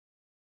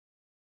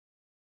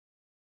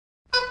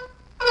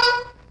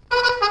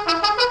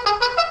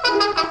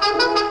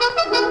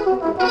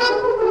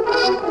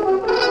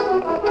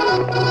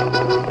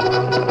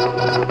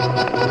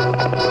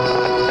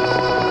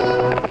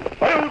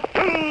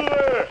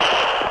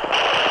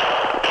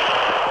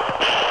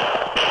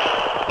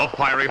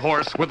fiery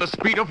horse with the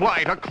speed of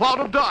light, a cloud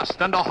of dust,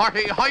 and a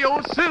hearty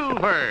hi-yo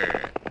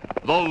silver.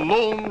 The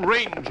Lone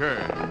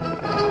Ranger.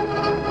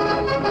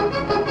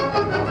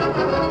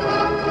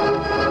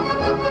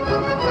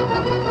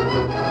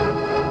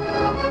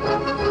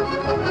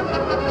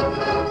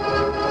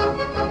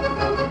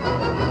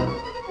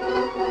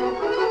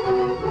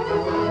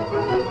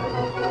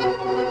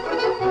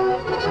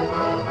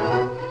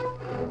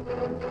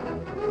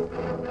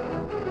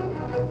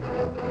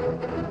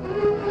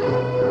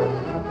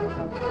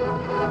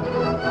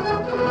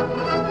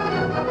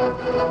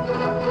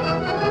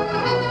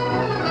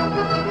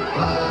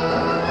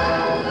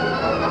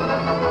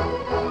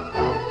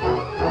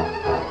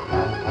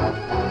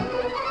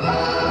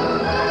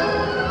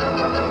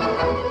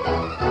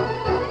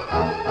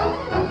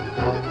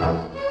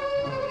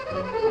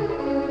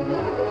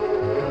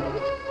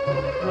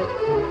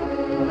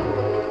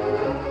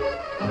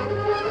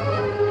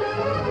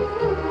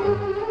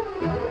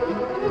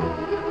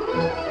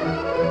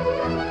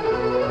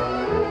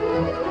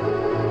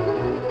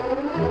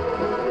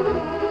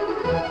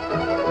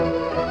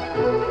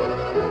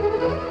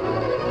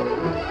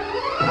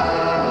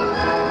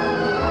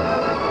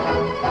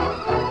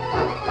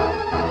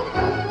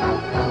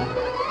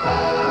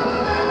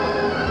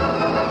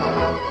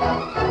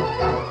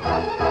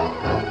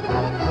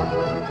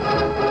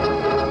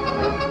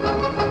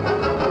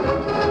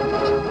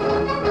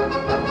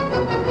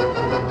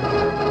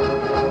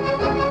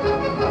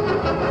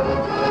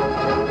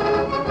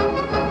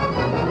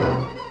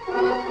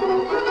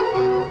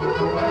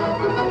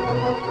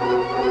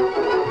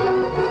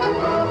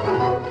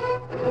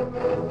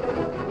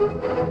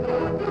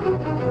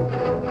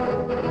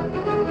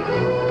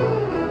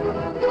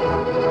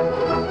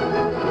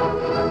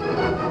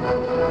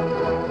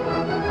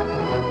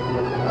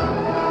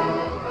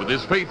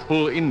 His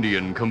faithful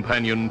Indian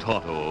companion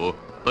Tonto,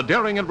 the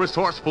daring and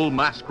resourceful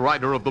masked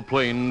rider of the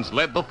plains,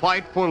 led the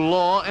fight for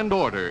law and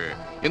order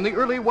in the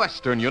early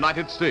western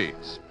United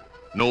States.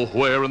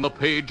 Nowhere in the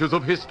pages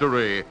of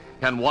history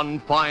can one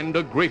find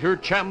a greater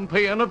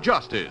champion of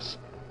justice.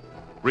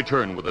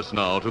 Return with us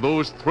now to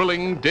those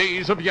thrilling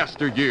days of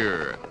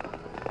yesteryear.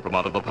 From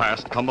out of the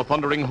past come the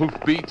thundering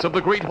hoofbeats of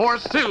the great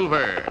horse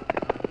Silver.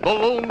 The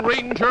Lone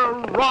Ranger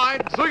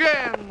rides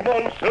again. Come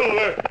on,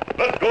 Silver.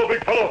 Let's go,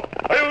 big fellow.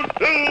 Hail,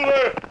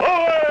 Silver!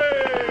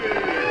 Away!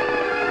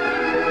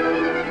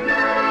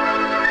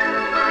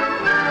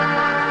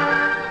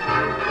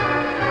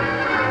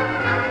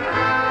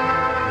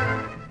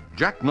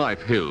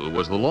 Jackknife Hill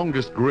was the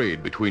longest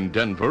grade between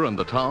Denver and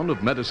the town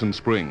of Medicine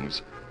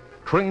Springs.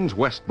 Trains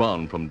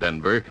westbound from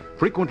Denver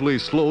frequently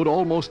slowed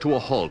almost to a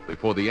halt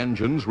before the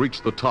engines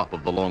reached the top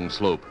of the long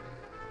slope.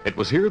 It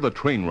was here the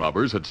train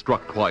robbers had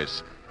struck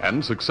twice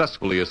and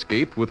successfully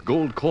escaped with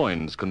gold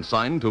coins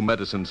consigned to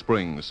Medicine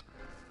Springs.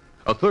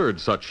 A third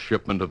such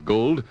shipment of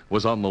gold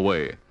was on the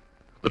way.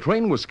 The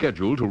train was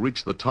scheduled to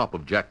reach the top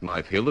of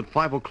Jackknife Hill at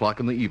 5 o'clock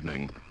in the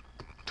evening.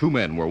 Two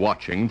men were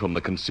watching from the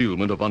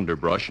concealment of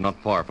underbrush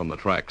not far from the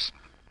tracks.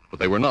 But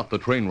they were not the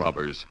train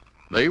robbers.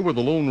 They were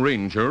the Lone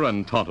Ranger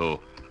and Tonto.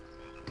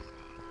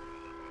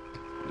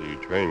 The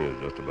train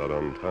is just about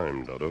on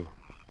time, Dodo.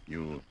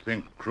 You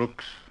think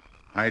crooks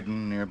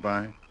hiding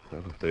nearby?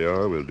 Well, if they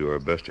are, we'll do our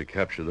best to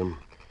capture them.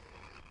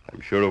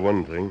 I'm sure of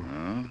one thing.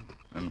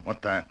 And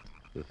what that?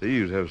 The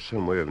thieves have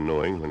some way of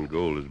knowing when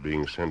gold is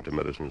being sent to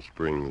Medicine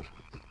Springs.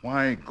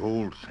 Why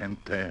gold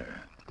sent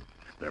there?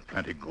 There's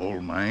plenty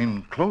gold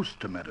mine close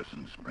to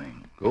Medicine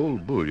Springs.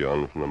 Gold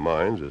bullion from the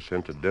mines is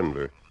sent to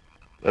Denver.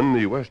 Then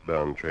the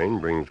westbound train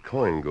brings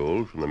coin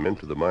gold from the mint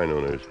to the mine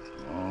owners.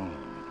 Oh,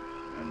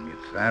 and you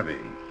savvy.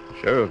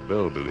 Sheriff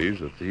Bell believes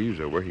the thieves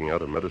are working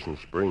out of Medicine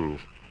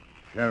Springs.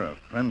 Sheriff,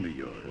 friend of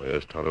yours. Well,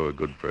 yes, Tonto, a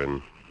good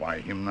friend. Why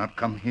him not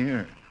come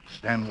here?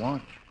 Stand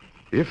watch.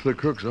 If the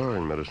crooks are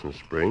in Medicine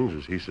Springs,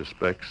 as he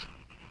suspects,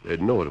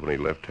 they'd know it when he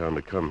left town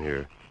to come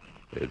here.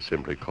 They'd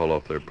simply call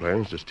off their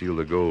plans to steal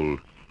the gold.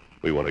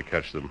 We want to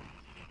catch them.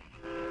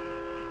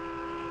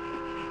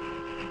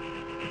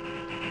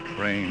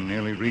 Train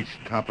nearly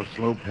reached top of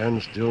slope.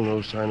 And still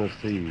no sign of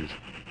thieves.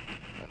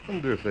 I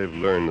wonder if they've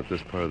learned that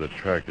this part of the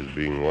track is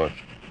being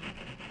watched.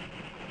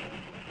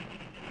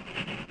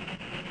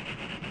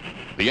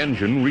 The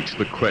engine reached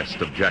the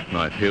crest of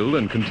Jackknife Hill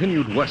and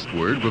continued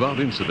westward without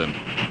incident.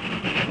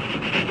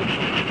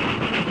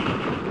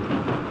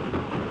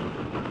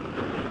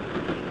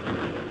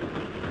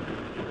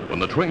 When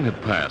the train had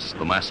passed,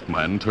 the masked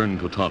man turned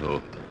to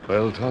Tonto.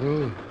 Well,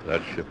 Tonto,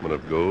 that shipment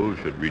of gold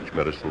should reach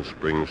Medicine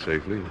Springs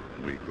safely.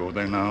 We go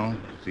there now?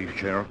 See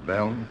Sheriff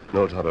Bell?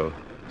 No, Tonto.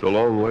 It's a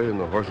long way and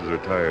the horses are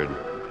tired.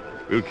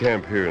 We'll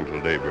camp here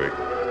until daybreak.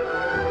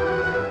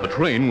 The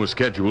train was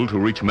scheduled to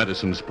reach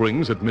Medicine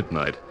Springs at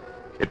midnight.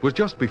 It was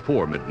just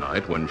before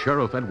midnight when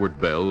Sheriff Edward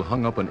Bell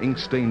hung up an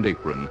ink-stained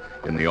apron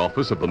in the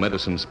office of the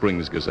Medicine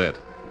Springs Gazette.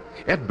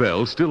 Ed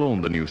Bell still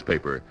owned the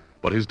newspaper,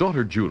 but his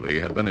daughter Julie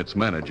had been its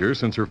manager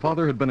since her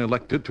father had been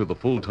elected to the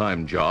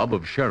full-time job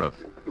of sheriff.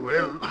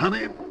 Well,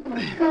 honey,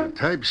 the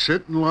type's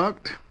sitting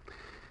locked.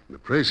 The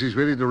press is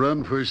ready to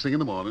run first thing in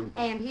the morning.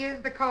 And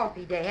here's the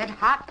coffee, Dad,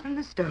 hot from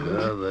the stove.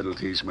 Well, that'll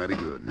taste mighty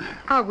good.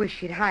 I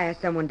wish you'd hire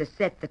someone to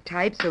set the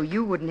type so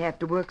you wouldn't have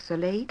to work so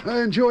late.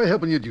 I enjoy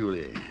helping you,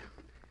 Julie.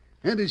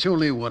 And it's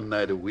only one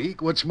night a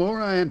week. What's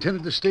more, I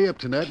intended to stay up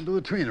tonight until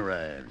the train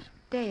arrives.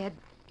 Dad,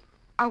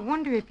 I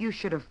wonder if you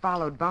should have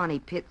followed Barney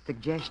Pitt's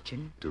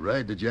suggestion. To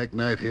ride to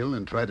Jackknife Hill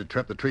and try to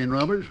trap the train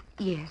robbers?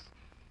 Yes.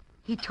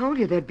 He told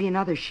you there'd be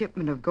another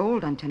shipment of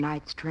gold on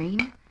tonight's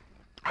train.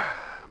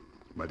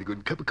 Mighty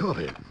good cup of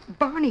coffee.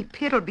 Barney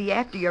Pitt'll be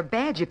after your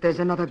badge if there's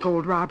another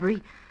gold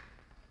robbery.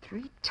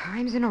 3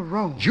 times in a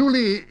row.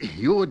 Julie,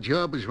 your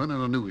job is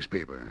running a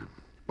newspaper.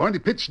 Barney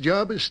Pitt's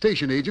job is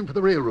station agent for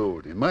the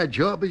railroad, and my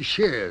job is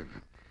sheriff.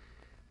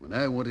 When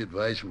I want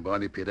advice from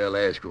Barney Pitt, I'll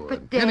ask for it.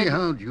 But, Dad...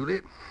 Anyhow,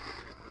 Julie,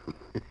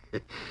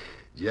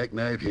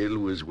 Jackknife Hill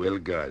was well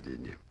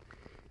guarded.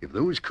 If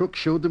those crooks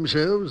showed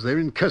themselves, they're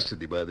in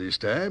custody by this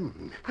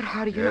time. But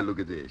how do you... Yeah, look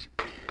at this.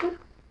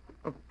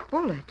 A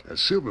bullet? A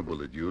silver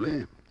bullet,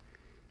 Julie.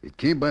 It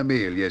came by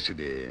mail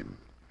yesterday.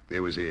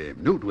 There was a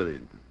note with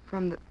it.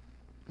 From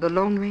the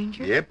Lone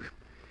Ranger? Yep.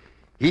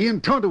 He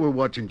and Tonto were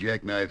watching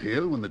Jackknife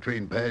Hill when the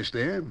train passed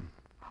there.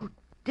 Oh,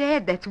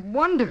 Dad, that's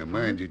wonderful. Now,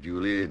 mind you,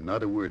 Julie,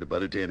 not a word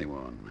about it to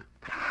anyone.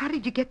 But how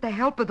did you get the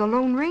help of the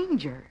Lone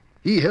Ranger?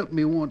 He helped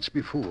me once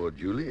before,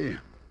 Julie.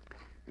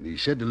 And he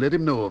said to let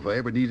him know if I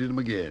ever needed him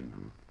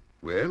again.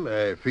 Well,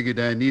 I figured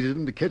I needed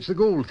him to catch the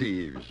gold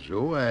thieves,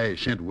 so I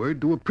sent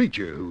word to a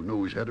preacher who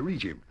knows how to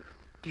reach him.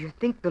 Do you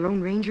think the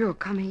Lone Ranger will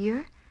come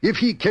here? If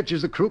he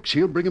catches the crooks,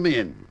 he'll bring 'em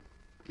in.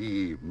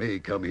 He may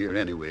come here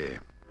anyway.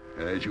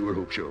 I sure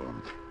hope so.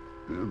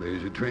 Well,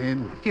 there's a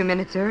train. A few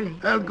minutes early.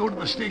 I'll go to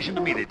the station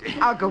to meet it.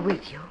 I'll go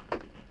with you.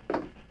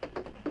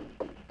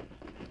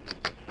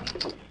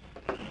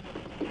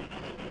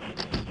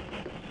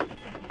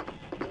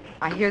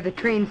 I hear the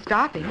train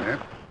stopping.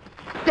 Yeah.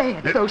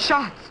 Dad, those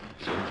shots.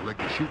 Sounds like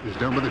the shooting's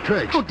down by the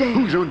tracks. Oh, Dad.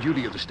 Who's on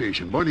duty at the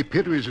station? Barney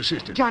Pitt or his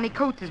assistant? Johnny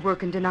Coates is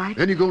working tonight.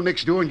 Then you go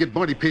next door and get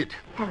Barney Pitt.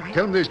 All right.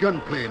 Tell him there's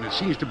gunplay and it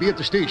seems to be at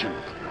the station.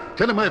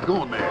 Tell him I've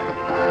gone there.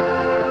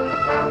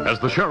 As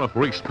the sheriff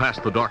raced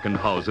past the darkened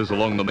houses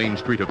along the main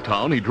street of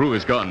town, he drew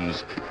his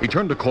guns. He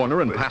turned a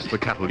corner and passed the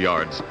cattle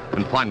yards,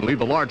 and finally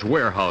the large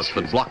warehouse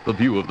that blocked the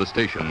view of the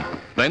station.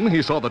 Then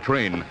he saw the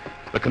train.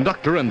 The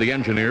conductor and the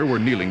engineer were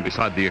kneeling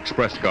beside the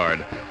express guard,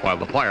 while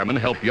the fireman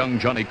helped young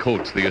Johnny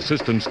Coates, the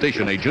assistant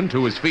station agent,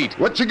 to his feet.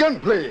 What's the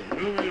gunplay?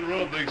 We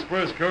robbed the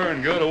express car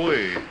and got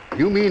away.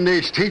 You mean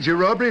they staged a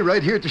robbery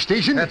right here at the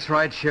station? That's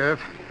right,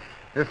 Sheriff.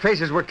 Their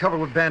faces were covered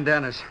with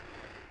bandanas.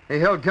 They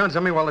held guns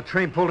on me while the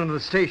train pulled into the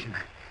station.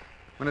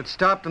 When it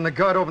stopped and the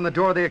guard opened the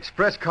door of the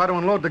express car to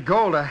unload the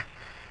gold,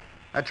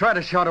 I tried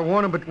to shout a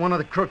warning, but one of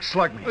the crooks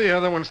slugged me. The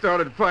other one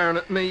started firing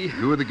at me.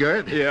 You were the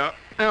guard? Yeah.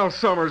 Al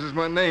Summers is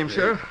my name,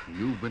 Sheriff.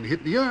 You've been hit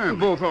in the arm.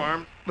 Both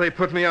arms. They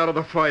put me out of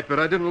the fight, but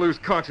I didn't lose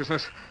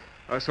consciousness.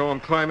 I saw him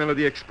climb into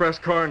the express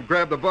car and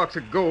grab the box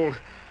of gold.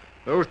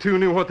 Those two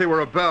knew what they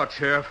were about,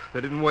 Sheriff.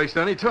 They didn't waste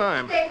any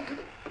time. Dad,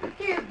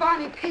 here's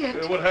Barney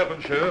Pitt. What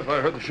happened, Sheriff?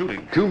 I heard the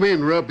shooting. 2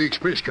 men robbed the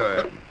express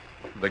car.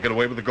 They get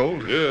away with the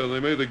gold? Yeah, they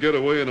made the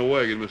getaway in a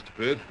wagon, Mr.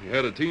 Pitt. He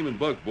had a team and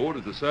buckboard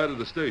at the side of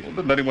the station.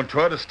 Didn't anyone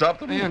try to stop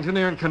them? The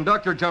engineer and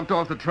conductor jumped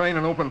off the train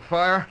and opened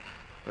fire.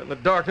 In the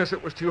darkness,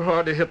 it was too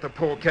hard to hit the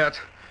polecats.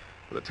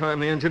 By the time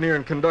the engineer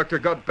and conductor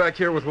got back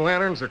here with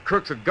lanterns, the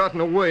crooks had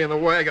gotten away in the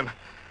wagon.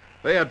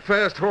 They had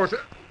fast horses.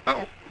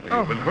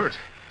 You've been hurt.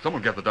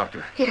 Someone get the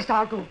doctor. Yes,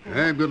 I'll go.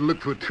 I'm going to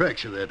look for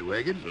tracks of that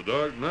wagon. It's a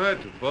dark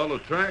night to follow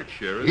tracks,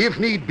 Sheriff. If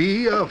need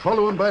be, I'll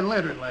follow him by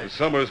lantern light.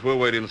 Summers will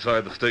wait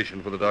inside the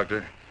station for the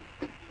doctor.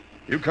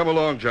 You come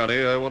along,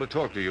 Johnny. I want to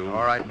talk to you.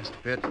 All right, Mr.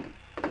 Pitt.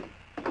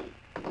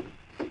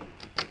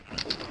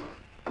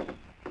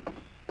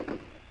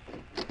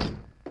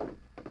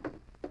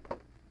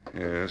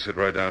 Yeah, sit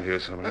right down here,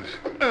 Summers.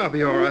 I'll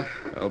be all right.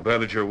 I'll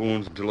bandage your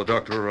wounds until the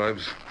doctor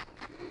arrives.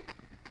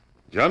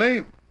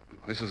 Johnny,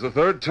 this is the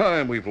 3rd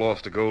time we've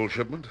lost a gold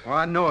shipment. Well,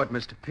 I know it,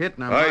 Mr. Pitt,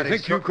 and I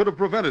think you could have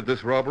prevented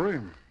this robbery.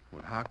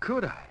 Well, how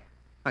could I?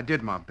 I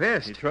did my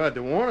best. He tried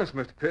to warn us,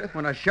 Mr. Pitt.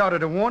 When I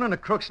shouted a warning, the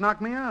crooks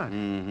knocked me out.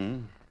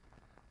 Mm-hmm.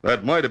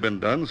 That might have been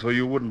done so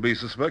you wouldn't be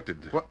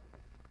suspected. What?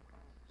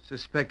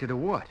 Suspected of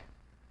what?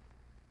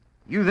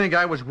 You think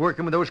I was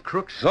working with those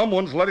crooks?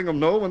 Someone's letting them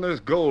know when there's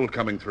gold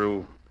coming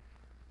through.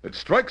 It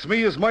strikes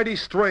me as mighty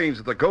strange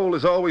that the gold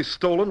is always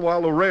stolen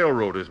while the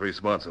railroad is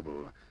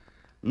responsible.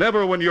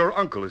 Never when your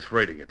uncle is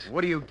freighting it.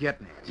 What are you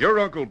getting at? Your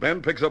Uncle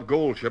Ben picks up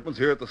gold shipments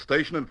here at the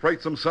station and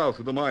freights them south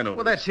to the mine owners.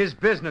 Well, that's his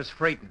business,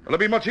 freighting. Well, it'd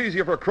be much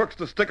easier for crooks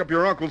to stick up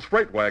your uncle's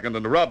freight wagon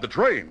than to rob the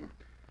train.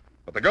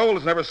 But the gold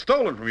is never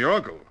stolen from your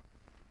uncle.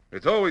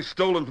 It's always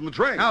stolen from the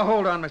train. Now,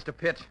 hold on, Mr.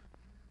 Pitt.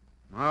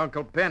 My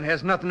Uncle Ben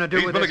has nothing to do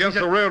He's with been this. against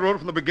the railroad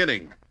from the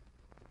beginning.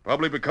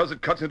 Probably because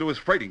it cuts into his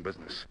freighting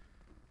business.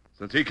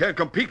 Since he can't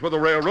compete with the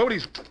railroad,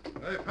 he's...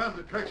 I found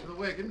the tracks of the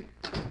wagon.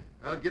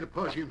 I'll get a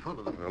posse in front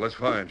of them. Well, that's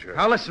fine, Sheriff.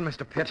 Now, listen,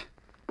 Mr. Pitt.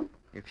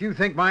 If you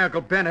think my Uncle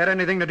Ben had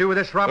anything to do with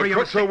this robbery... The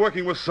crooks are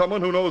working with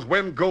someone who knows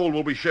when gold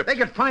will be shipped. They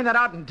could find that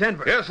out in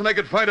Denver. Yes, and they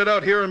could find it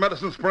out here in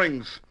Medicine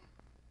Springs.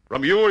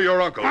 From you or your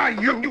uncle?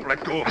 You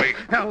let go of me.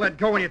 I'll let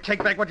go when you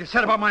take back what you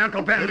said about my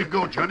Uncle Ben. Let it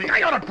go, Johnny.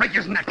 I ought to break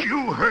his neck.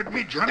 You heard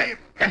me, Johnny.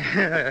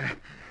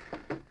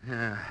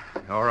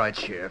 All right,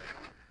 Sheriff.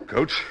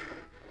 Coach,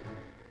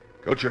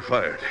 you're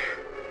fired.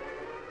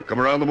 You come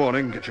around in the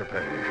morning, get your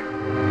pay.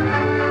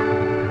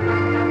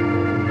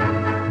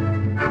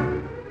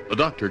 The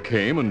doctor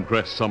came and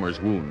dressed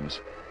Summers' wounds.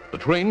 The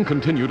train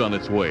continued on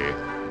its way.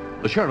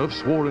 The sheriff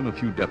swore in a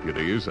few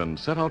deputies and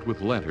set out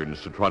with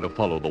lanterns to try to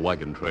follow the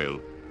wagon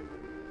trail.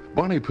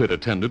 Barney Pitt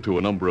attended to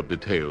a number of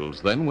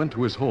details, then went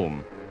to his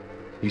home.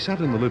 He sat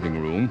in the living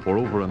room for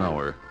over an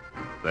hour.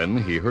 Then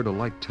he heard a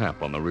light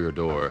tap on the rear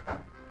door.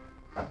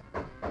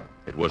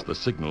 It was the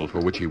signal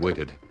for which he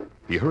waited.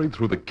 He hurried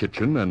through the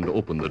kitchen and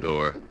opened the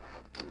door.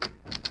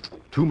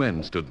 Two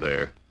men stood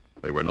there.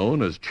 They were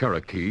known as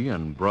Cherokee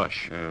and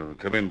Brush.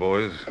 Come in,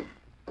 boys.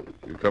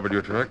 You covered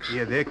your tracks?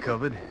 Yeah, they're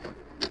covered.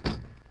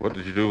 What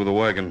did you do with the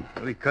wagon?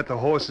 Well, he cut the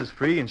horses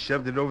free and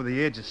shoved it over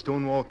the edge of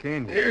Stonewall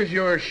Canyon. Here's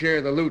your share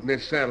of the loot in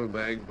this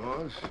saddlebag,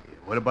 boss.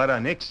 What about our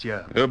next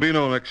job? There'll be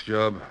no next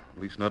job.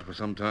 At least not for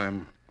some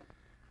time.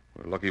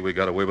 We're lucky we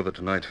got away with it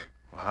tonight.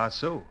 Well, how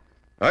so?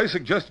 I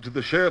suggested to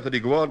the sheriff that he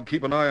go out and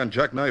keep an eye on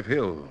Jackknife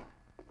Hill.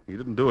 He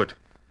didn't do it.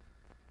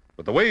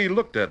 But the way he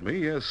looked at me,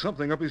 he has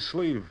something up his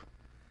sleeve.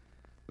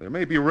 There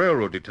may be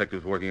railroad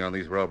detectives working on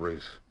these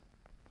robberies.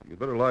 You'd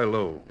better lie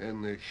low.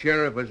 And the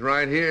sheriff is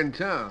right here in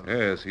town.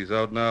 Yes, he's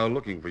out now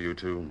looking for you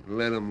two.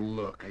 Let him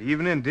look.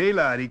 Even in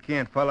daylight, he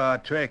can't follow our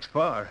tracks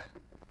far.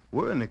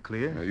 We're in the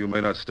clear. You may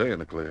not stay in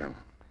the clear.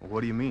 What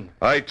do you mean?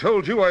 I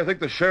told you I think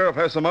the sheriff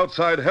has some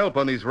outside help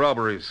on these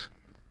robberies.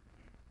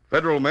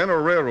 Federal men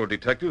or railroad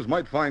detectives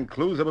might find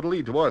clues that would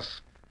lead to us.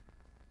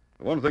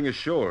 One thing is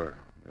sure,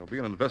 there'll be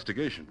an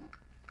investigation.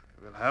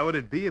 Well, how would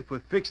it be if we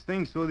fixed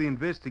things so the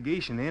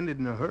investigation ended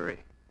in a hurry?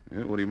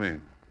 Yeah, what do you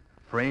mean?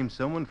 Frame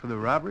someone for the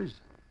robberies?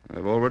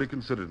 I've already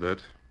considered that.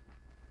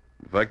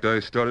 In fact, I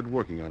started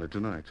working on it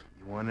tonight.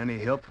 You want any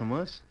help from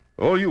us?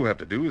 All you have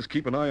to do is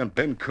keep an eye on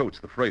Ben Coates,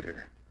 the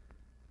freighter.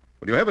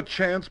 When you have a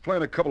chance,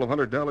 plant a couple of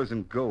 $100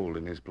 in gold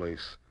in his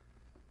place,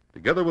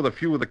 together with a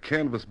few of the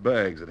canvas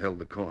bags that held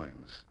the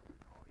coins.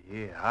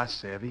 Yeah, I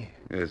savvy.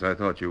 Yes, I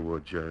thought you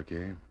would,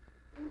 Cherokee.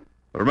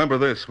 But remember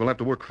this, we'll have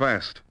to work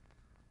fast.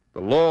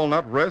 The law will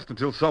not rest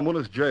until someone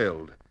is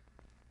jailed.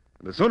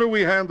 And the sooner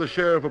we hand the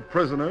sheriff a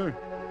prisoner,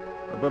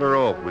 the better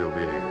off we'll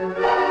be.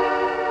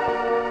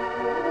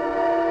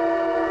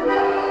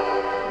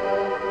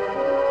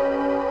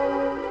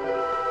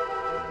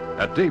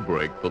 At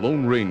daybreak, the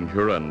Lone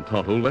Ranger and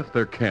Tonto left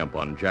their camp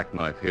on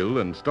Jackknife Hill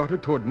and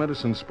started toward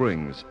Medicine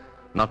Springs,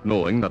 not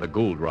knowing that a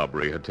gold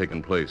robbery had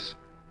taken place.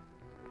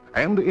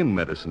 And in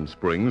Medicine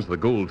Springs, the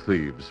gold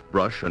thieves,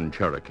 Brush and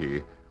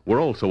Cherokee, were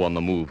also on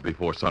the move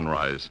before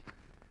sunrise.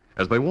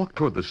 As they walked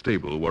toward the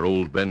stable where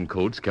old Ben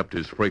Coates kept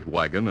his freight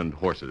wagon and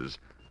horses,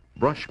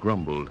 Brush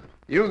grumbled.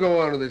 You go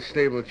on to the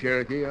stable,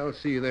 Cherokee. I'll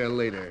see you there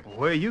later.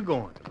 Where are you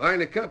going?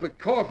 Find a cup of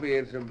coffee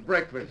and some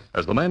breakfast.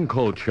 As the man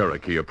called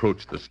Cherokee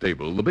approached the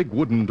stable, the big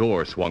wooden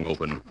door swung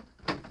open.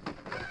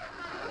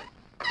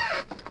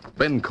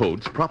 Ben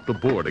Coates propped a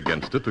board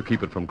against it to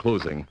keep it from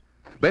closing.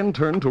 Ben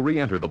turned to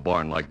re-enter the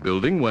barn-like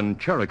building when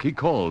Cherokee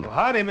called. Well,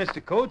 howdy,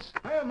 Mr. Coates.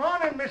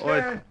 Morning,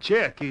 Mr.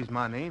 Cherokee's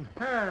my name.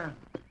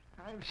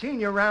 I've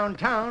seen you around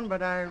town,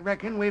 but I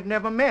reckon we've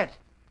never met.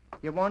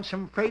 You want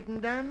some freighting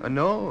done?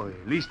 No,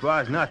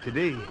 leastwise not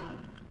today.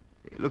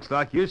 It looks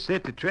like you're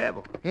set to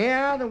travel.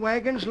 Yeah, the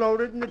wagon's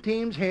loaded and the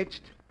team's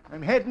hitched.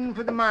 I'm heading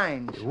for the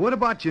mines. What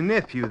about your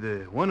nephew,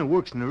 the one who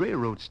works in the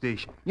railroad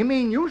station? You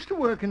mean used to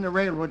work in the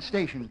railroad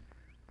station?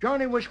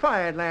 Johnny was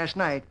fired last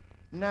night,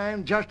 and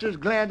I'm just as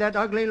glad that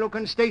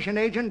ugly-looking station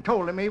agent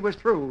told him he was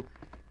through.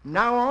 From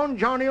now on,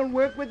 Johnny'll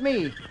work with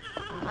me.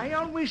 I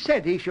always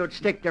said he should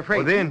stick to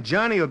freight. Well, then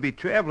Johnny will be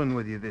traveling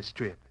with you this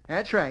trip.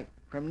 That's right.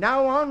 From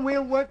now on,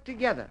 we'll work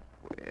together.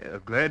 Well,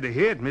 glad to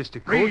hear it, Mr.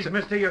 Coates. Please,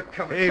 mister, you're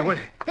covered. Hey, what?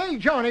 Hey,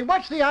 Johnny,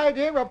 what's the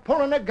idea of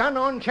pulling a gun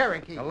on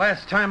Cherokee? The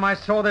last time I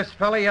saw this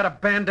fella, he had a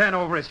bandana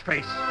over his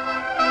face.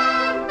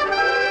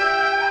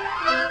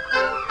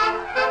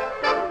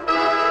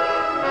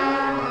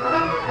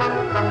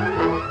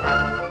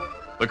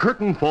 The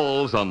curtain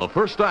falls on the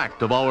first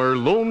act of our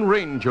Lone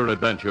Ranger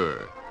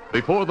adventure.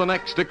 Before the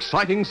next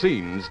exciting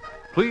scenes,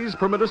 please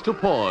permit us to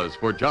pause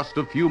for just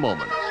a few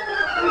moments.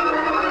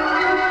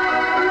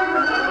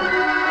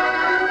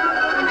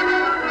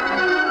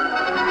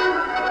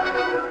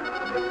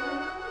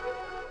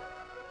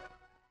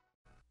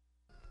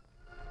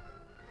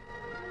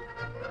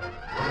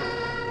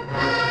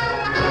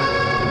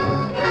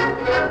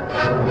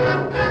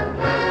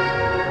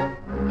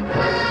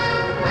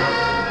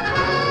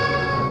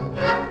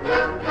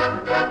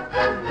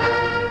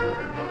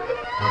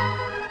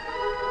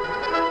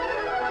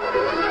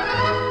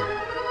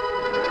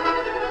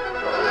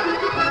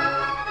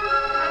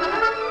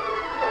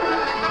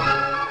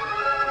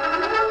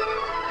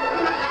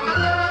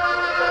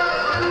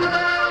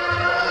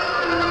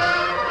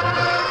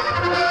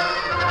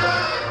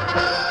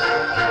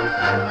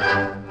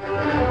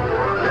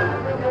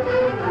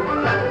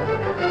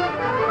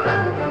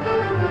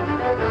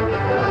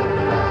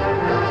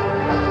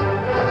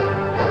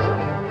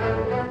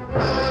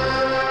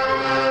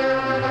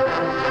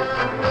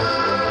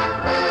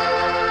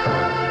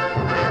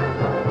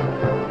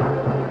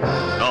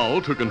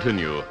 Now to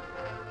continue.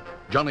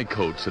 Johnny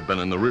Coates had been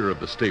in the rear of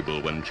the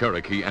stable when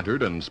Cherokee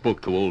entered and spoke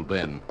to old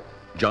Ben.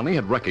 Johnny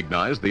had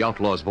recognized the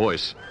outlaw's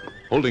voice.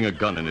 Holding a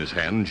gun in his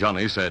hand,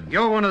 Johnny said,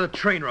 You're one of the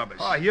train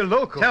robbers. Oh, you're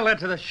local. Tell that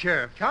to the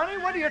sheriff. Johnny,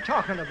 what are you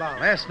talking about?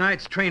 Last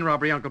night's train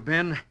robbery, Uncle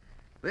Ben.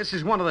 This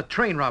is one of the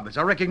train robbers.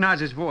 I recognize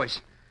his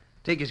voice.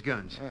 Take his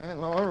guns.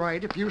 Well, all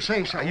right, if you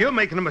say so. You're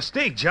making a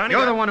mistake, Johnny.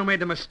 You're the one who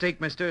made the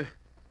mistake, mister.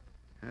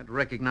 I'd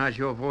recognize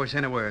your voice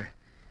anywhere.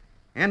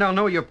 And I'll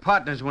know your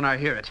partners when I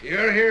hear it.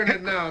 You're hearing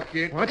it now,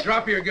 kid. What?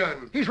 Drop your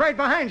gun. He's right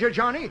behind you,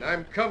 Johnny.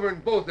 I'm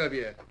covering both of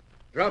you.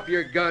 Drop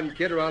your gun,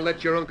 kid, or I'll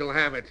let your uncle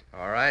have it.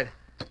 All right.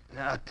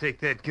 Now, take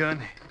that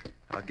gun.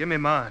 Now, give me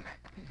mine.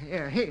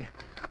 Here.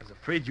 I was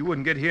afraid you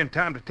wouldn't get here in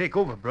time to take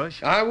over,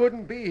 Brush. I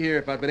wouldn't be here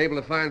if I'd been able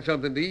to find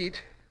something to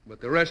eat. But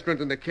the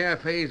restaurant and the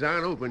cafes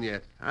aren't open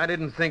yet. I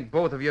didn't think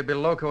both of you'd be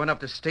loco enough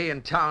to stay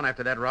in town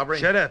after that robbery.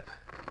 Shut up.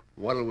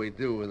 What'll we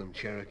do with them,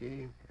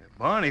 Cherokee?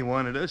 Barney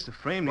wanted us to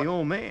frame the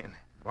old man.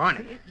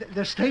 Barney.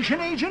 The station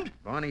agent?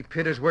 Barney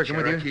Pitter's working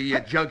Cherokee, with you? you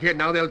jughead.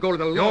 Now they'll go to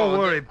the law. Don't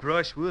worry,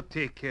 Brush. We'll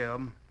take care of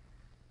them.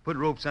 Put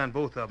ropes on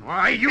both of them.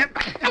 Why, you...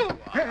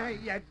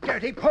 You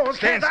dirty polecat.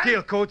 Stand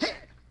still, Coach.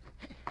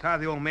 Tie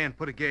the old man,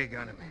 put a gag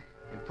on him.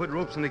 And put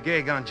ropes in the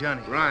gag on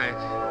Johnny. Right.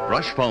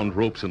 Rush found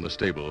ropes in the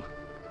stable.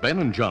 Ben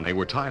and Johnny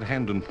were tied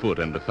hand and foot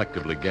and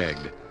effectively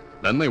gagged.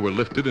 Then they were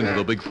lifted into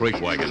the big freight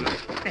wagon.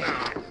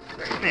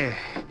 There.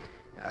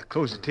 Now,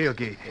 close the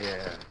tailgate.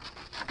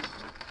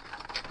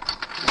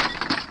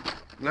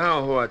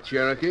 Now what,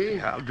 Cherokee?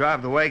 I'll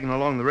drive the wagon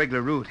along the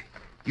regular route.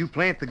 You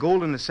plant the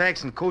gold in the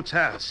sacks in Coach's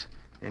house.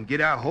 Then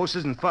get our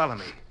horses and follow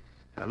me.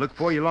 I'll look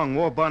for you along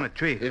War Bonnet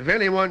Trail. If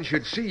anyone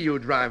should see you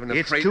driving a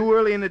It's freight... too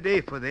early in the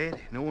day for that.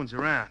 No one's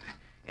around.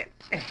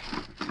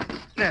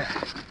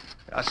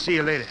 I'll see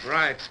you later.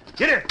 Right.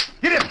 Get up!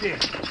 Get up there!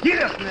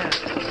 Get up now!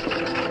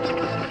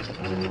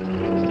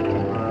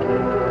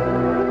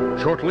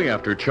 Shortly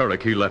after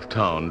Cherokee left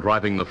town,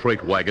 driving the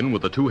freight wagon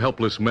with the two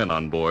helpless men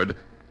on board,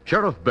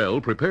 Sheriff Bell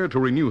prepared to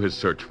renew his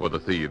search for the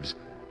thieves.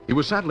 He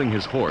was saddling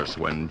his horse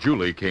when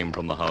Julie came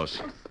from the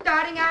house.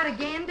 Starting out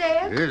again,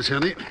 Dad? Yes,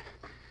 honey.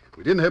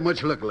 We didn't have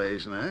much luck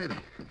last night.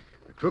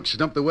 The crooks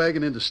dumped the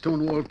wagon into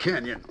Stonewall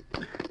Canyon.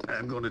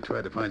 I'm going to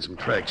try to find some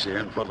tracks there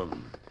and follow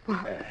them.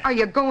 Well, are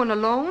you going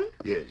alone?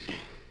 Yes.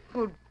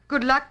 Well,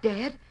 good luck,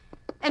 Dad.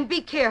 And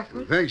be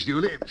careful. Thanks,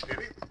 Julie.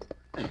 Steady.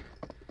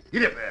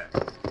 Get up there.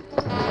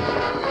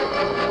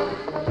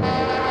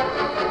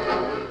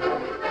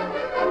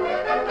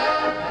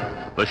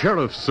 The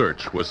sheriff's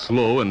search was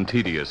slow and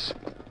tedious.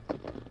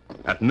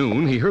 At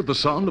noon, he heard the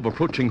sound of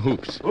approaching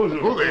hoops. Sheriff,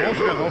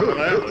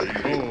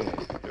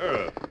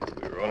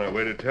 we're on our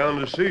way to town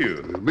to see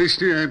you.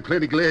 Mister, I'm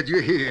plenty glad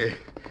you're here.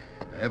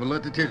 I have a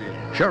lot to tell you.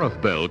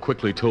 Sheriff Bell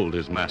quickly told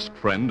his masked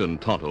friend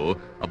and Tonto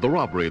of the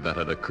robbery that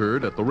had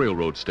occurred at the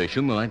railroad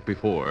station the night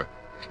before.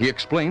 He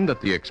explained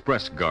that the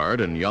express guard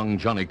and young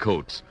Johnny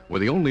Coates were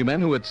the only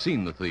men who had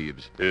seen the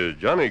thieves. Is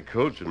Johnny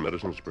Coates in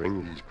Medicine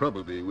Springs? He's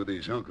probably with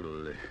his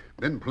uncle.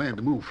 Ben planned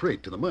to move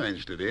freight to the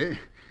mines today.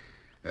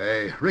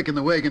 I reckon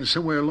the wagon's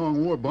somewhere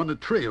along War Bonnet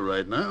Trail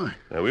right now.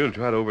 Now, we'll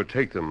try to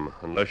overtake them,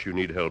 unless you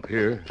need help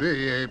here.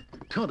 Say,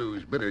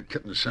 Tonto's better at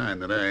cutting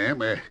sign than I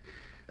am.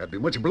 I'd be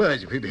much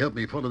obliged if he'd help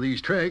me follow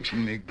these tracks.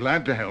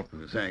 Glad to help.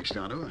 Thanks,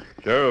 Tonto.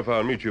 Sheriff,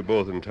 I'll meet you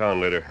both in town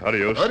later.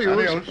 Adios.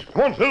 Adios.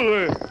 Come on,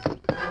 Silver.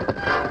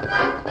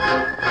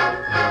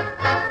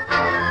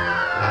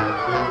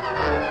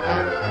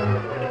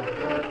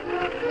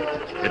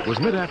 It was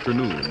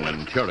mid-afternoon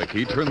when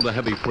Cherokee turned the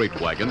heavy freight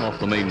wagon off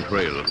the main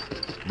trail.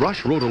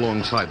 Brush rode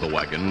alongside the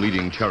wagon,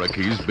 leading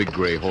Cherokee's big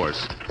gray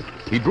horse.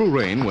 He drew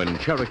rein when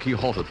Cherokee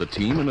halted the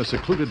team in a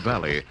secluded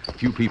valley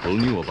few people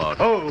knew about.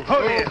 Ho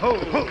there, ho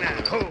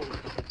now, ho.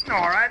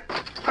 All right,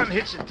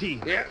 unhitch the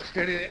team. Yeah,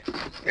 steady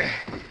there.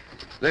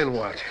 Then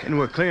what? And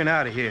we're clearing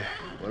out of here.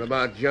 What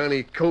about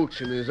Johnny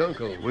Coates and his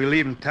uncle? We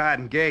leave them tied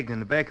and gagged in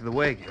the back of the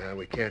wagon.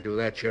 We can't do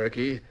that,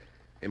 Cherokee.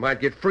 They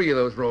might get free of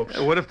those ropes.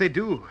 What if they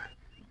do?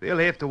 They'll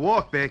have to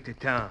walk back to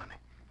town.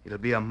 It'll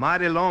be a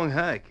mighty long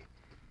hike.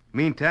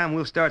 Meantime,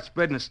 we'll start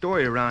spreading a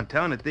story around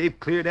town that they've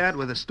cleared out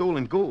with the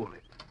stolen gold.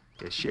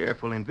 The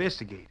sheriff will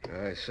investigate.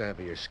 I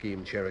savvy your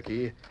scheme,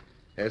 Cherokee.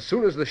 As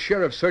soon as the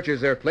sheriff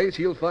searches their place,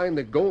 he'll find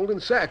the gold in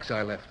sacks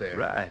I left there.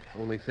 Right.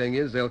 Only thing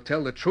is, they'll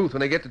tell the truth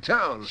when they get to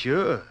town.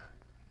 Sure,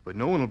 but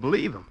no one will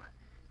believe them.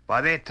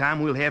 By that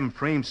time, we'll have them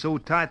framed so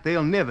tight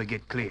they'll never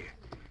get clear.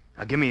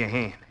 Now, give me a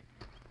hand.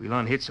 We'll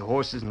unhitch the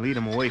horses and lead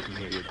them away from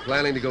here. You're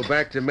planning to go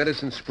back to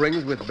Medicine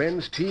Springs with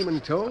Ben's team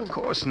in tow? Of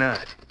course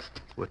not.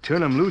 We'll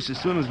turn them loose as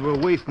soon as we're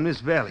away from this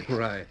valley.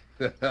 Right.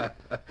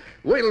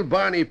 Wait till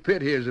Barney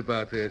Pitt hears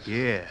about this.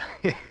 Yeah.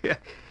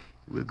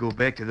 We'll go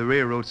back to the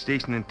railroad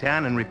station in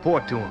town and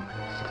report to him.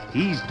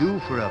 He's due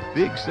for a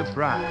big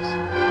surprise.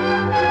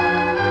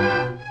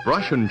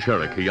 Brush and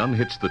Cherokee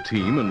unhitched the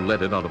team and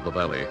led it out of the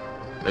valley.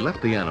 They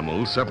left the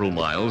animals several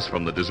miles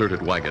from the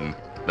deserted wagon.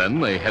 Then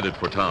they headed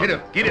for town. Hit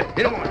him. Get it.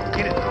 Hit him.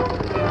 Get it.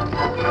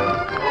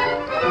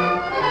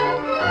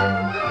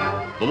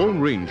 The Lone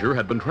Ranger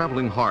had been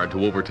traveling hard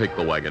to overtake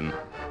the wagon.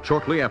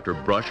 Shortly after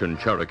Brush and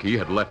Cherokee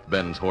had left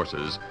Ben's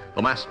horses,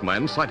 the masked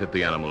man sighted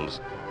the animals.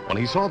 When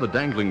he saw the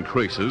dangling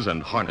traces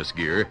and harness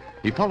gear,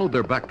 he followed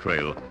their back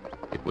trail.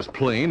 It was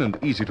plain and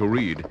easy to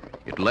read.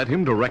 It led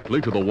him directly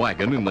to the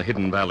wagon in the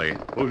hidden valley.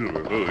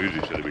 Oh, easy,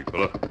 steady, big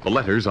fella. The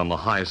letters on the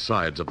high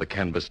sides of the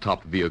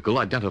canvas-topped vehicle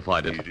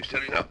identified it. Easy,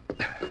 steady now.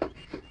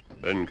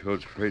 Ben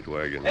Coates' freight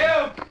wagon.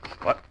 Help!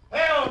 What?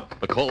 Help!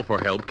 The call for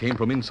help came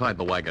from inside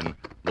the wagon.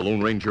 The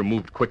Lone Ranger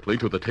moved quickly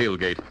to the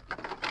tailgate.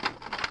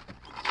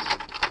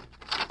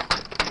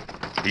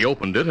 He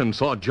opened it and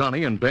saw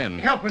Johnny and Ben.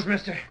 Help us,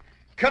 mister.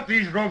 Cut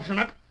these ropes and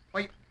up.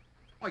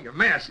 Why, you're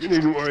masked. You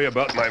needn't worry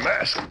about my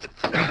mask.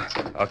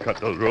 I'll cut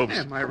those ropes.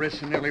 Man, my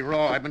wrists are nearly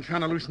raw. I've been trying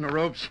to loosen the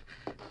ropes.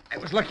 I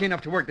was lucky enough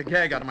to work the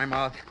gag out of my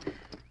mouth.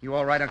 You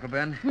all right, Uncle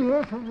Ben?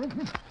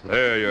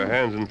 There, your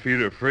hands and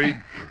feet are free.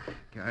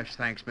 Gosh,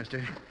 thanks,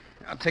 mister.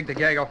 I'll take the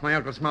gag off my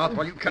uncle's mouth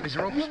while you cut his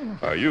ropes.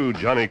 Are you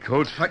Johnny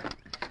Coates?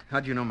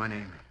 How'd you know my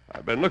name?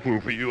 I've been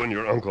looking for you and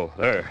your uncle.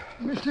 There.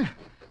 Mister,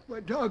 we're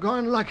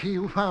doggone lucky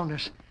you found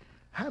us.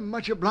 I'm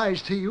much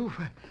obliged to you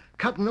for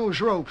cutting those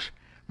ropes.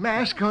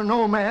 Mask or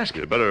no mask.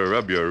 You'd better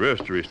rub your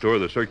wrist to restore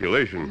the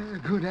circulation.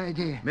 Good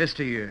idea.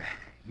 Mister, you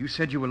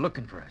said you were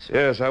looking for us.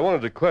 Yes, I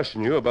wanted to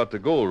question you about the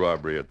gold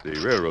robbery at the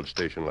railroad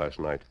station last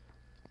night.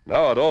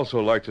 Now I'd also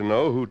like to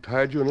know who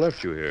tied you and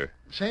left you here.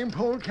 Same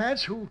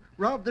polecats who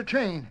robbed the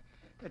train.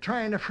 They're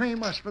trying to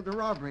frame us for the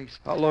robberies.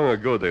 How long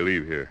ago did they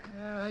leave here?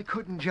 I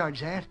couldn't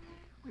judge that.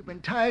 We've been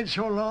tied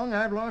so long,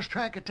 I've lost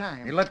track of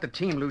time. They let the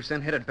team loose,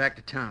 then headed back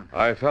to town.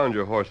 I found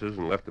your horses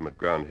and left them at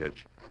Ground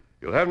Hitch.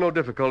 You'll have no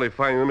difficulty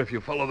finding them if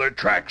you follow their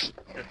tracks.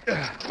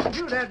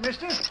 Do that,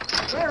 mister.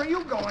 Where are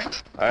you going?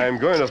 I'm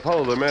going to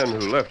follow the men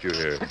who left you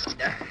here.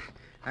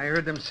 I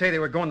heard them say they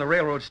were going to the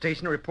railroad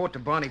station to report to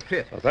Barney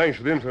Pitt. Well, thanks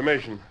for the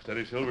information.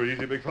 Steady, Silver.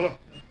 Easy, big fellow.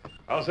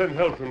 I'll send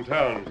help from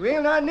town.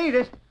 We'll not need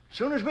it.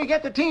 Soon as we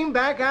get the team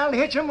back, I'll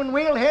hitch 'em and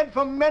we'll head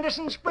for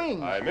Medicine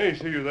Springs. I may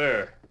see you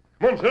there.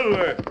 Come on,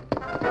 Silver.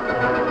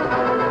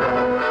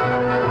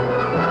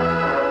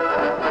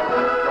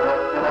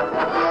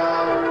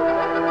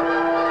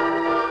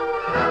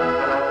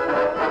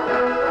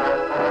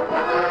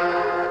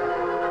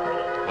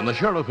 When the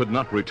sheriff had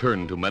not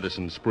returned to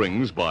Medicine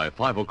Springs by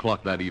 5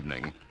 o'clock that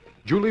evening,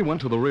 Julie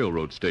went to the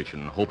railroad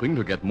station, hoping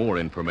to get more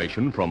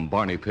information from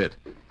Barney Pitt.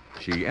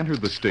 She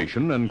entered the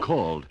station and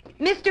called.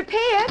 Mr.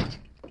 Pitt?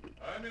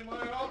 I'm in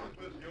my office,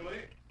 Miss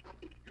Julie.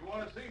 You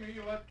want to see me,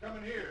 you'll have to come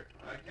in here.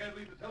 I can't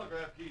leave the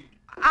telegraph key.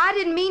 I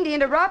didn't mean to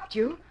interrupt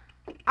you.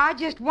 I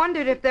just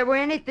wondered if there were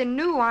anything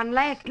new on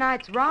last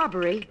night's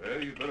robbery.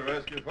 Well, you'd better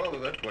ask your father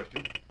that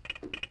question.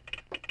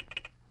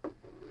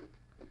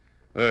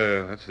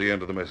 That's the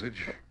end of the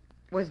message.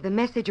 Was the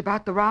message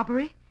about the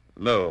robbery?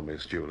 No,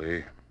 Miss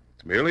Julie.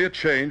 It's merely a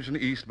change in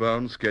the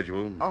eastbound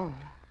schedule. Oh.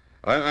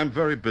 I'm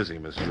very busy,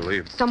 Miss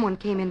Julie. Someone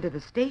came into the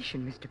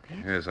station, Mr. Pitt.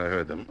 Yes, I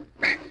heard them.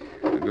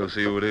 I'll go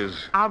see who it is.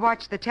 I'll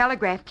watch the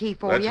telegraph key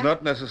for you. That's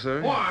not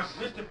necessary. Boss,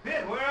 Mr.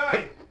 Pitt, where are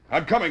you?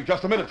 I'm coming.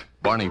 Just a minute.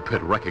 Barney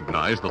Pitt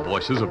recognized the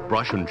voices of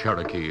Brush and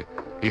Cherokee.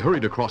 He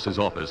hurried across his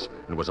office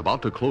and was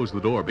about to close the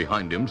door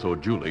behind him so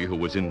Julie, who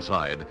was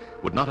inside,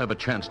 would not have a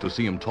chance to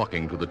see him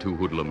talking to the two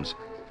hoodlums.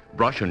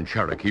 Brush and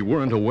Cherokee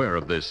weren't aware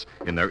of this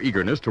in their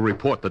eagerness to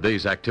report the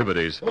day's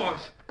activities.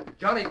 Boss,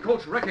 Johnny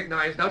Coates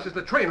recognized us as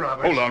the train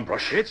robbers. Hold on,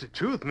 Brush. It's the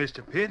truth,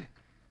 Mr. Pitt.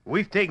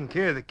 We've taken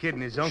care of the kid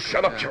and his uncle.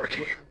 Shut up,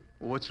 Cherokee.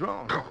 What's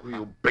wrong? Oh,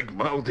 you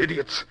big-mouthed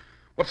idiots.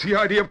 What's the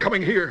idea of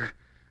coming here?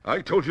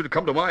 I told you to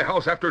come to my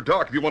house after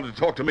dark if you wanted to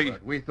talk to me.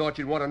 We thought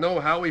you'd want to know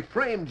how we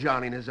framed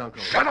Johnny and his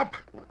uncle. Shut up!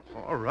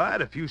 All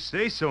right, if you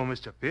say so,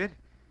 Mr. Pitt.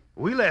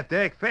 We'll have to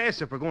act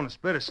fast if we're going to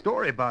spread a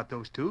story about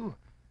those two.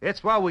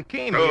 That's why we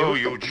came here. Oh,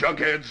 you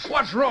junkheads.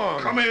 What's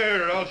wrong? Come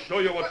here. I'll show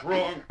you what's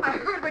wrong. I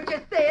heard what you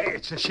said.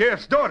 It's the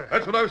sheriff's daughter.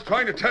 That's what I was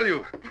trying to tell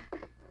you.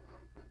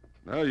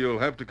 Now you'll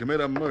have to commit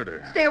a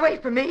murder. Stay away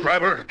from me.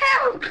 Grab her.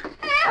 Help!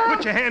 Help!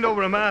 Put your hand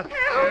over her mouth.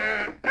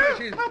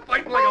 She's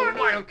fighting like a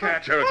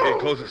wildcat. Cherokee,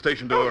 close the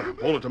station door.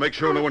 Hold it to make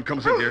sure no one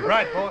comes in here.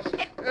 Right, boss.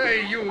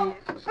 Hey, you.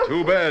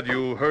 Too bad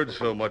you heard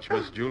so much,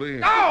 Miss Julie.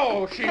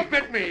 Oh, she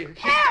bit me.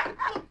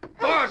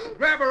 Boss,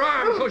 grab her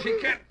arm so she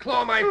can't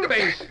claw my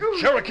face.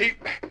 Cherokee!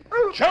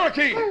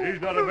 Cherokee!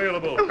 He's not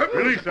available.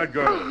 Release that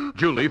girl.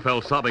 Julie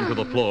fell sobbing to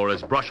the floor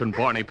as Brush and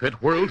Barney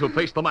Pitt whirled to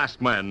face the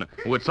masked man,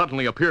 who had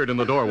suddenly appeared in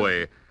the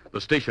doorway.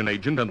 The station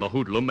agent and the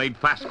hoodlum made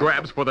fast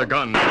grabs for their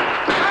guns.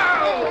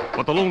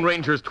 But the Lone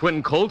Ranger's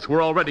twin Colts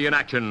were already in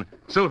action.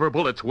 Silver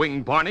bullets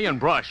winged Barney and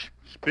Brush.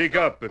 Speak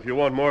up if you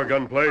want more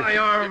gunplay. My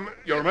arm.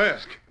 Your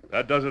mask.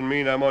 That doesn't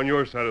mean I'm on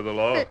your side of the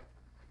law.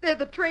 They're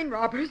the train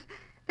robbers.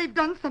 They've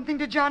done something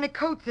to Johnny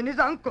Coates and his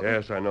uncle.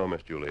 Yes, I know,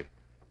 Miss Julie.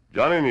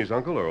 Johnny and his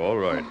uncle are all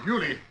right.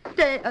 Julie,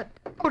 Dad.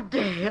 Oh,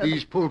 Dad.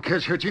 these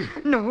polecats hurt you?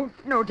 No,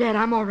 Dad,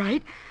 I'm all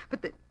right.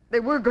 But they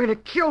were going to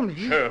kill me.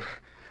 Sheriff,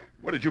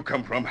 where did you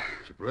come from?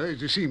 Surprised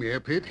to see me, eh,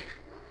 Pitt?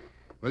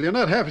 Well, you're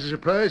not half as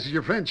surprised as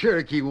your friend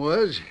Cherokee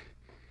was.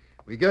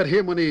 We got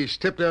him when he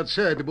stepped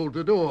outside to bolt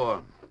the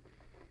door.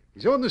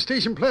 He's on the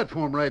station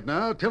platform right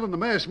now, telling the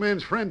masked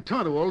man's friend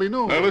Tonto all he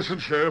knows. Now, listen,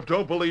 Sheriff,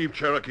 don't believe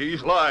Cherokee.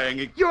 He's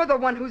lying. You're the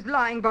one who's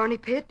lying, Barney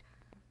Pitt.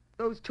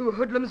 Those two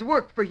hoodlums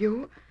work for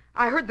you.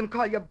 I heard them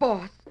call you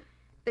boss.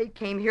 They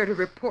came here to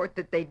report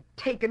that they'd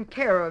taken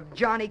care of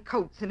Johnny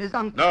Coates and his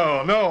uncle.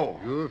 No.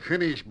 You're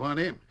finished,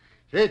 Barney.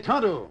 Say,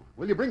 Tonto,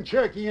 will you bring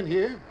Cherokee in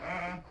here?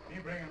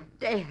 You bring him.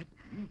 Dad,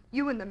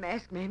 you and the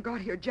masked man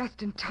got here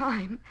just in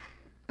time.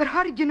 But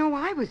how did you know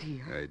I was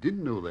here? I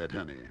didn't know that,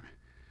 honey.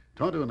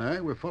 Tonto and I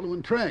were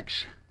following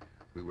tracks.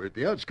 We were at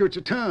the outskirts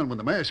of town when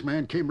the masked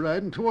man came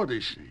riding toward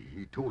us.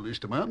 He told us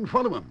to mount and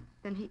follow him.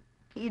 Then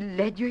he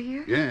led you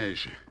here?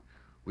 Yes.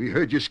 We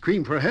heard you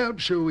scream for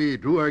help, so we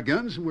drew our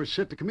guns and were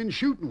set to come in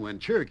shooting when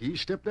Cherokee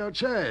stepped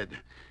outside.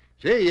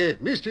 Say,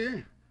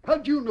 mister,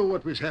 how'd you know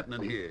what was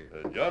happening here?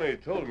 Johnny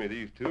told me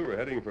these two were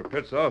heading for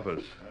Pitt's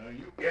office.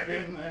 You get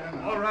in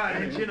there. All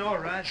right, Injun, all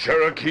right.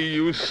 Cherokee,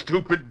 you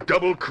stupid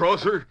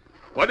double-crosser.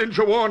 Why didn't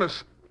you warn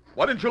us?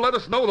 Why didn't you let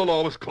us know the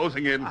law was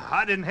closing in?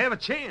 I didn't have a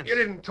chance. You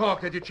didn't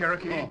talk, did you,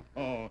 Cherokee?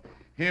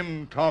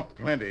 Him talk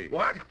plenty.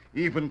 What?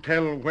 Even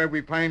tell where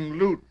we find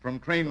loot from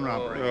train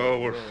robbery. Oh,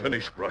 we're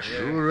finished, Brush.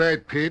 All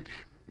right, Pitt.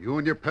 You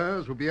and your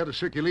pals will be out of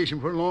circulation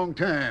for a long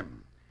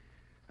time.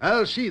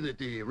 I'll see that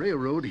the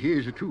railroad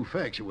hears the true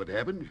facts of what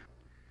happened.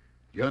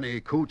 Johnny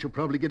Coates will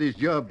probably get his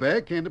job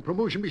back and a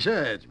promotion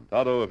besides.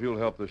 Tonto, if you'll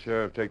help the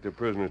sheriff take the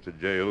prisoners to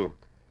jail,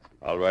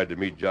 I'll ride to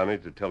meet Johnny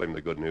to tell him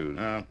the good news.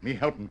 Me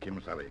help him,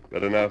 Kimasabi.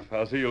 Good enough.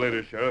 I'll see you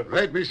later, Sheriff.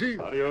 Right, missy.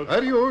 Adios.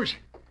 Adios.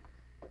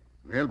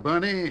 Well,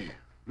 Barney,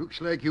 looks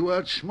like you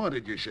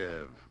outsmarted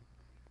yourself.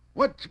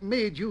 What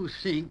made you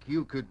think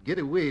you could get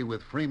away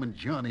with framing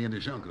Johnny and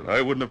his uncle?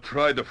 I wouldn't have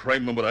tried to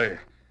frame them, but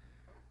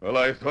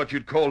I thought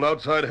you'd called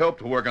outside help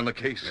to work on the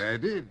case. I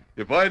did.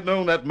 If I'd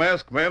known that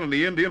masked man and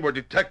the Indian were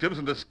detectives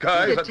in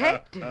disguise...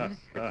 Detectives?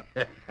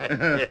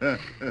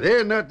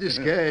 They're not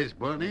disguised,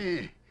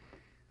 Barney.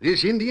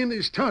 This Indian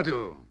is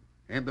Tonto,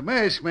 and the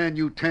masked man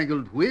you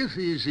tangled with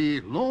is the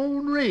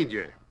Lone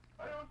Ranger.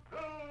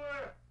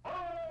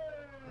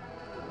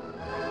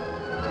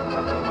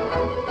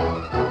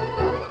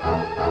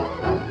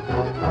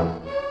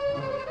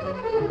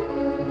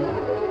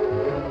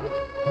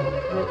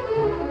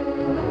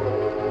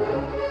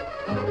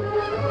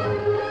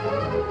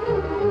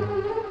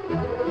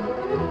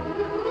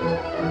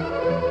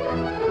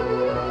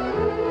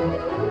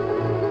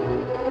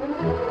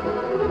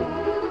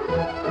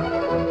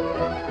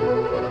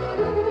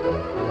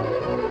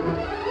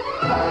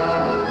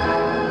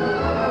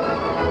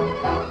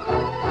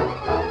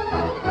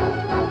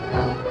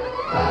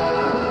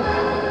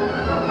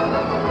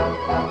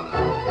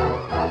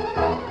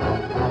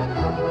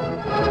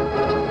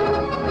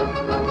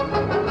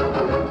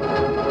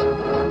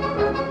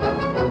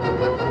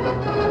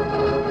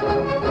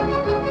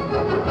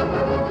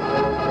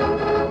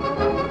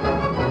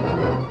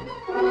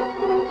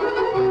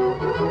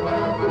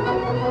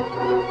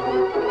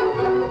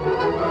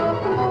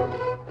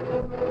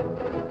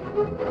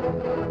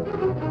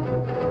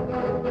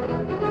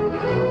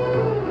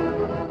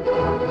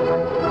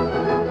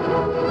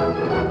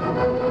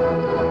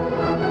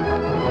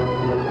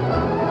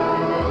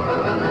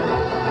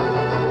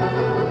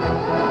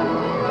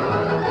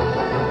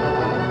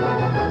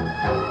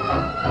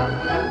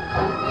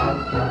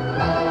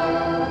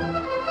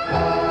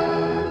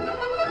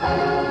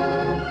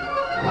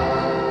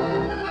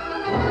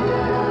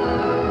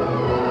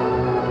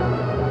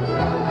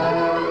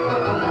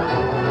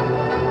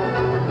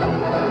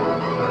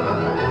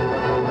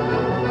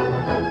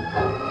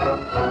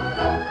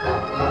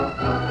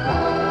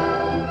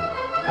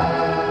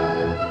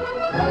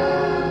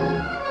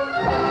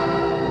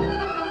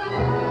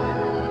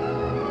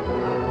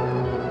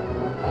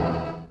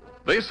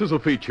 This is a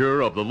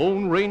feature of the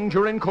Lone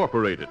Ranger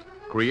Incorporated,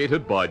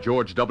 created by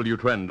George W.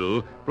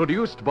 Trendle,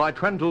 produced by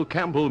Trendle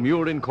Campbell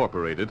Muir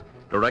Incorporated,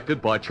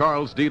 directed by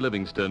Charles D.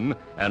 Livingston,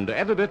 and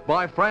edited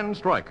by Fran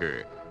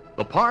Stryker.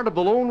 The part of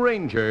the Lone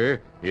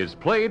Ranger is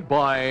played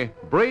by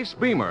Brace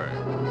Beamer.